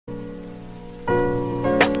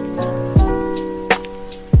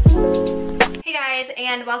guys,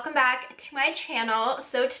 and welcome back to my channel.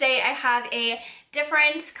 So today I have a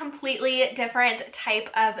completely different type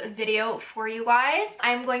of video for you guys.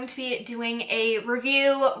 I'm going to be doing a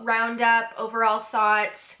review, roundup, overall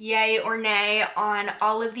thoughts, yay or nay, on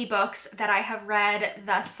all of the books that I have read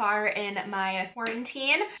thus far in my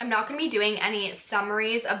quarantine. I'm not going to be doing any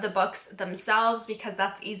summaries of the books themselves because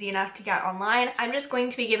that's easy enough to get online. I'm just going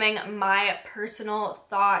to be giving my personal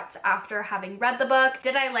thoughts after having read the book.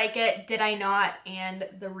 Did I like it? Did I not? And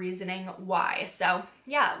the reasoning why. So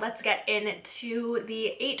yeah, let's get into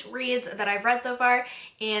the 8 reads that I've read so far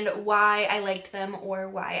and why I liked them or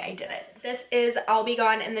why I didn't. This is I'll Be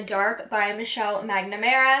Gone in the Dark by Michelle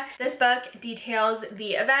McNamara. This book details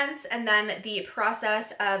the events and then the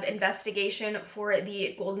process of investigation for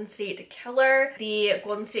the Golden State Killer. The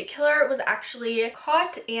Golden State Killer was actually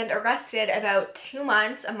caught and arrested about 2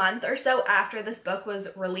 months, a month or so after this book was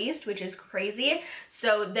released, which is crazy.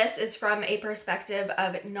 So this is from a perspective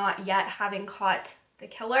of not yet having caught the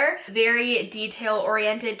killer. Very detail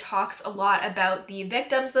oriented, talks a lot about the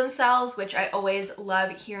victims themselves, which I always love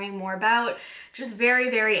hearing more about. Just very,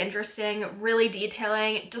 very interesting, really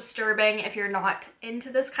detailing, disturbing if you're not into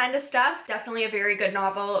this kind of stuff. Definitely a very good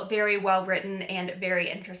novel, very well written and very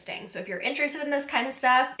interesting. So if you're interested in this kind of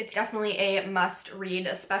stuff, it's definitely a must read,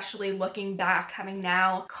 especially looking back, having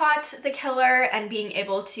now caught the killer and being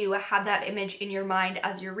able to have that image in your mind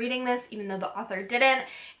as you're reading this, even though the author didn't,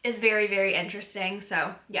 is very, very interesting.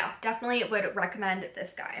 So yeah, definitely would recommend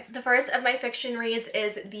this guy. The first of my fiction reads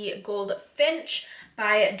is The Goldfinch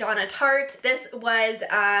by Donna Tartt. This was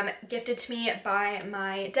gifted to me by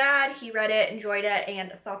my dad. He read it, enjoyed it,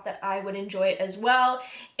 and thought that I would enjoy it as well.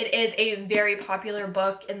 It is a very popular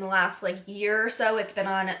book in the last year or so. It's been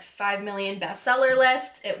on 5 million bestseller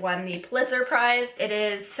lists. It won the Pulitzer Prize. It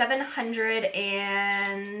is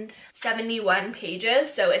 771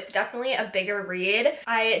 pages, so it's definitely a bigger read.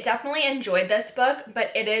 I definitely enjoyed this book,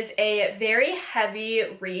 but it is a very heavy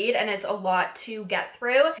read and it's a lot to get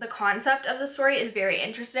through. The concept of the story is very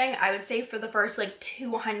interesting. I would say for the first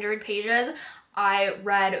 200 pages, I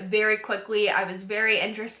read very quickly. I was very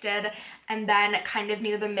interested, and then kind of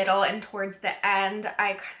near the middle and towards the end,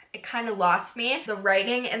 it kind of lost me. The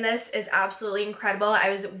writing in this is absolutely incredible. I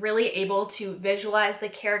was really able to visualize the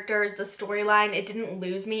characters, the storyline. It didn't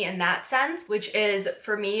lose me in that sense, which is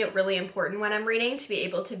for me really important when I'm reading, to be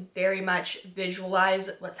able to very much visualize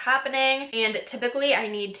what's happening. And typically I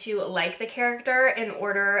need to like the character in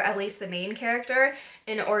order, at least the main character,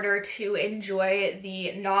 in order to enjoy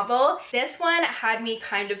the novel. This one had me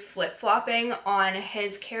kind of flip-flopping on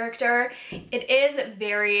his character. It is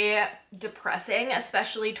very depressing,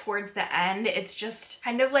 especially towards the end. It's just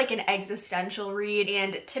kind of like an existential read,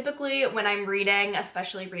 and typically when I'm reading,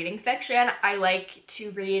 especially reading fiction, I like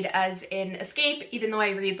to read as an escape. Even though I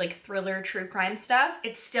read thriller, true crime stuff,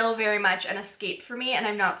 it's still very much an escape for me, and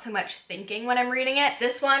I'm not so much thinking when I'm reading it.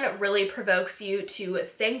 This one really provokes you to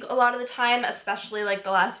think a lot of the time, especially the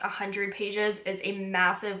last 100 pages is a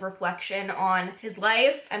massive reflection on his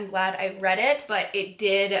life. I'm glad I read it, but it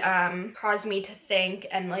did cause me to think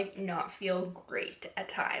and not feel great at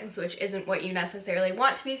times, which isn't what you necessarily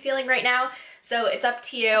want to be feeling right now. So it's up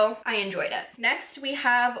to you. I enjoyed it. Next, we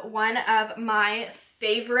have one of my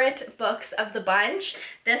favorite books of the bunch.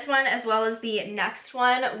 This one, as well as the next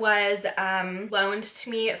one, was loaned to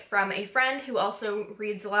me from a friend who also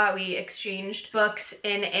reads a lot. We exchanged books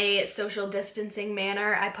in a social distancing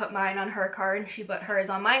manner. I put mine on her car and she put hers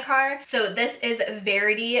on my car. So this is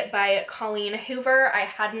Verity by Colleen Hoover. I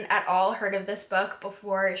hadn't at all heard of this book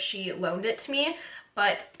before she loaned it to me,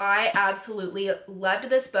 but I absolutely loved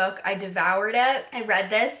this book. I devoured it. I read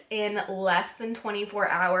this in less than 24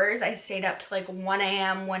 hours. I stayed up to 1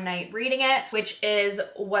 a.m. one night reading it, which is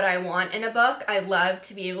what I want in a book. I love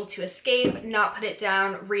to be able to escape, not put it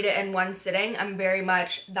down, read it in one sitting. I'm very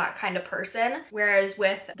much that kind of person. Whereas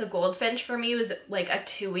with The Goldfinch, for me, was a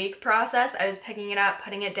 2-week process. I was picking it up,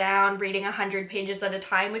 putting it down, reading 100 pages at a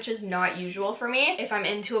time, which is not usual for me. If I'm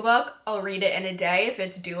into a book, I'll read it in a day if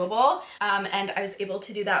it's doable. And I was able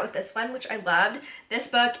to do that with this one, which I loved. This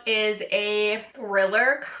book is a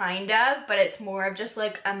thriller, kind of, but it's more of just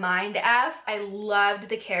a mind F. I loved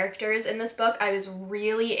the characters in this book. I was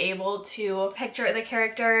really able to picture the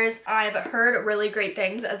characters. I've heard really great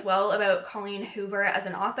things as well about Colleen Hoover as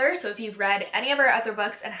an author, so if you've read any of her other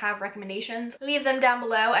books and have recommendations, leave them down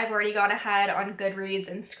below. I've already gone ahead on Goodreads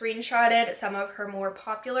and screenshotted some of her more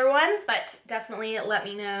popular ones, but definitely let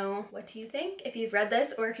me know what you think if you've read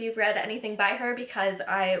this or if you've read anything by her, because because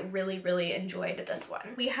I really enjoyed this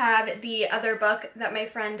one. We have the other book that my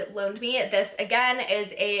friend loaned me. This again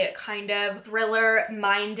is a kind of thriller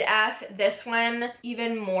mind F. This one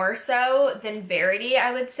even more so than Verity,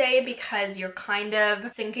 I would say, because you're kind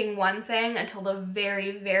of thinking one thing until the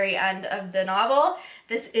very end of the novel.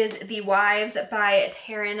 This is The Wives by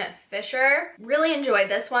Taryn Fisher. Really enjoyed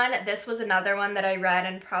this one. This was another one that I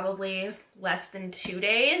read in probably less than 2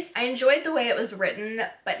 days. I enjoyed the way it was written,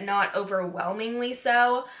 but not overwhelmingly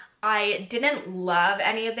so. I didn't love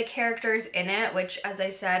any of the characters in it, which, as I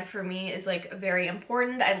said, for me is like very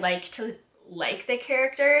important. I like to like the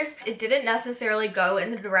characters. It didn't necessarily go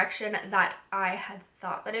in the direction that I had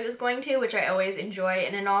thought that it was going to, which I always enjoy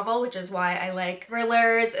in a novel, which is why I like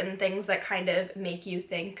thrillers and things that kind of make you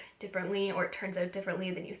think differently, or it turns out differently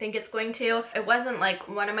than you think it's going to. It wasn't like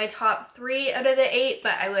one of my top 3 out of the 8,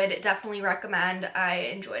 but I would definitely recommend. I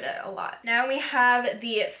enjoyed it a lot. Now we have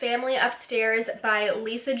The Family Upstairs by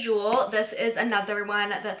Lisa Jewell. This is another one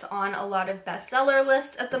that's on a lot of bestseller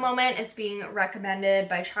lists at the moment. It's being recommended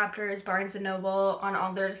by Chapters, Barnes & Noble, on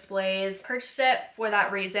all their displays. Purchased it for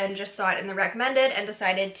that reason, just saw it in the recommended and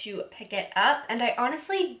decided to pick it up. And I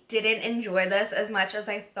honestly didn't enjoy this as much as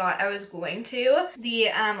I thought I was going to.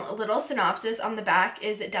 The little synopsis on the back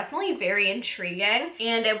is definitely very intriguing,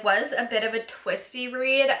 and it was a bit of a twisty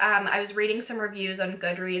read. I was reading some reviews on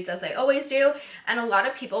Goodreads, as I always do, and a lot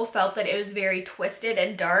of people felt that it was very twisted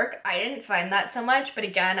and dark. I didn't find that so much, but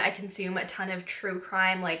again, I consume a ton of true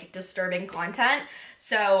crime, like disturbing content,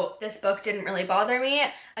 so this book didn't really bother me.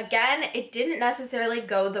 Again, it didn't necessarily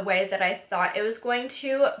go the way that I thought it was going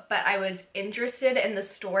to, but I was interested in the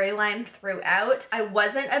storyline throughout. I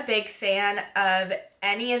wasn't a big fan of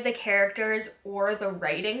any of the characters or the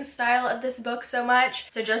writing style of this book so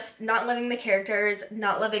much. So just not loving the characters,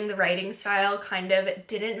 not loving the writing style kind of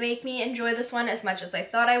didn't make me enjoy this one as much as I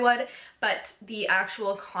thought I would. But the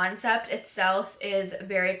actual concept itself is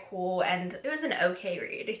very cool, and it was an okay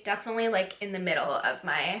read. Definitely like in the middle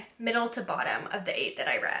to bottom of the 8 that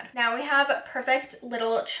I read. Now we have Perfect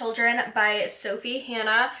Little Children by Sophie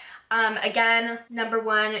Hannah. Again,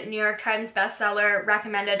 #1 New York Times bestseller,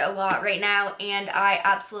 recommended a lot right now, and I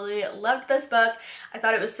absolutely loved this book. I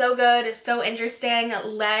thought it was so good, so interesting,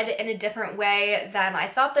 led in a different way than I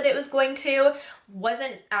thought that it was going to.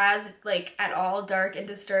 Wasn't as like at all dark and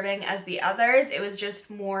disturbing as the others. It was just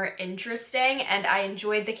more interesting, and I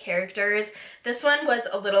enjoyed the characters. This one was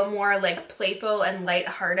a little more like playful and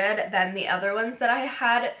lighthearted than the other ones that I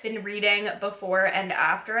had been reading before and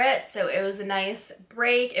after it, so it was a nice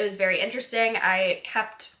break. It was very interesting. I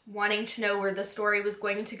kept wanting to know where the story was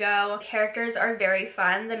going to go. Characters are very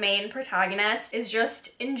fun. The main protagonist is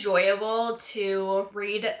just enjoyable to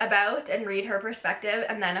read about and read her perspective,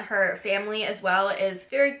 and then her family as well is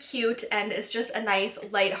very cute, and it's just a nice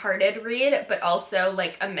light-hearted read, but also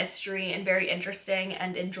like a mystery and very interesting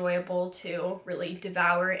and enjoyable to really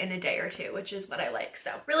devour in a day or two, which is what I like.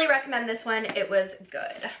 So really recommend this one. It was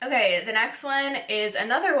good. Okay, the next one is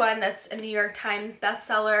another one that's a New York Times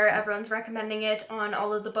bestseller. Everyone's recommending it on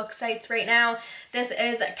all of the book sites right now. This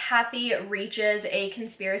is Kathy Reaches A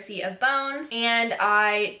Conspiracy of Bones, and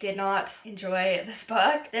I did not enjoy this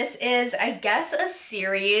book. This is, I guess, a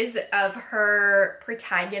series of her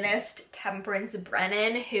protagonist, Temperance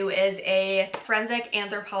Brennan, who is a forensic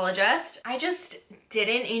anthropologist. I just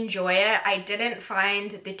didn't enjoy it. I didn't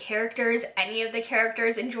find any of the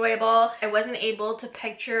characters enjoyable. I wasn't able to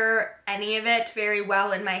picture any of it very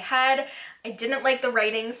well in my head. I didn't like the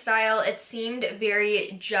writing style. It seemed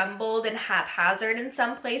very jumbled and haphazard in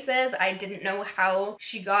some places. I didn't know how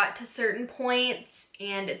she got to certain points,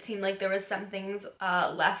 and it seemed like there was some things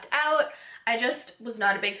left out. I just was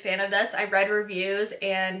not a big fan of this. I read reviews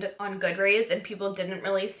and on Goodreads, and people didn't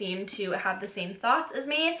really seem to have the same thoughts as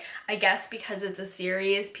me. I guess because it's a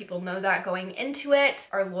series, people know that going into it,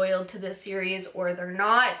 are loyal to this series, or they're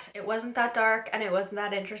not. It wasn't that dark, and it wasn't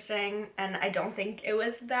that interesting, and I don't think it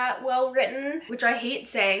was that well written, which I hate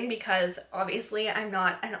saying because obviously I'm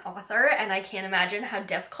not an author, and I can't imagine how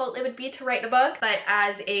difficult it would be to write a book. But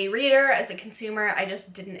as a reader, as a consumer, I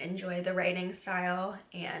just didn't enjoy the writing style,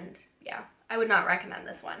 and yeah, I would not recommend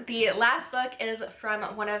this one. The last book is from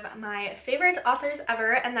one of my favorite authors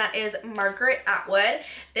ever, and that is Margaret Atwood.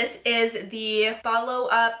 This is the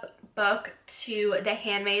follow-up book to The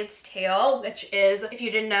Handmaid's Tale, which is, if you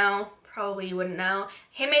didn't know, probably you wouldn't know,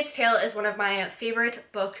 Handmaid's Tale is one of my favorite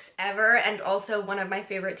books ever, and also one of my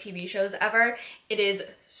favorite TV shows ever. It is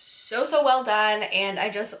so well done, and I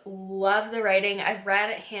just love the writing. I've read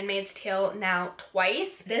Handmaid's Tale now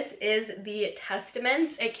twice. This is The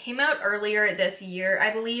Testaments. It came out earlier this year,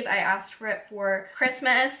 I believe. I asked for it for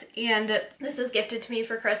Christmas, and this was gifted to me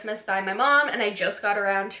for Christmas by my mom, and I just got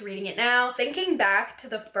around to reading it now. Thinking back to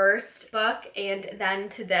the first book and then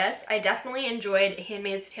to this, I definitely enjoyed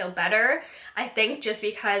Handmaid's Tale better. I think just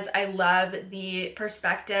because I love the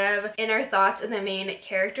perspective, inner thoughts of the main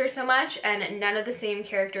character so much, and none of the same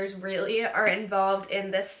characters really are involved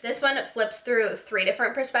in this. This one flips through 3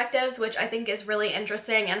 different perspectives, which I think is really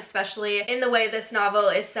interesting, and especially in the way this novel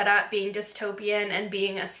is set up, being dystopian and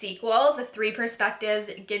being a sequel. The 3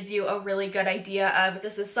 perspectives gives you a really good idea of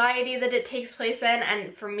the society that it takes place in,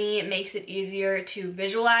 and for me it makes it easier to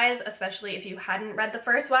visualize, especially if you hadn't read the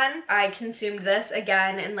first one. I consumed this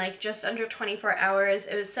again in like just under 24 hours.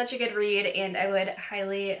 It was such a good read, and I would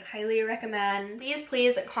highly recommend.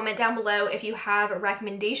 Please comment down below if you have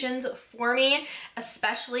recommendations for me,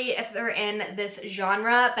 especially if they're in this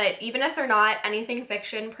genre, but even if they're not, anything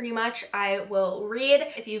fiction pretty much I will read.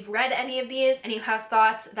 If you've read any of these and you have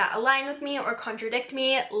thoughts that align with me or contradict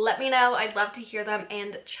me, let me know. I'd love to hear them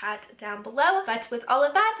and chat down below. But with all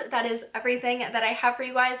of that, that is everything that I have for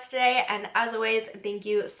you guys today, and as always, thank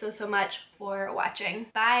you so much for watching.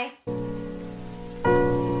 Bye!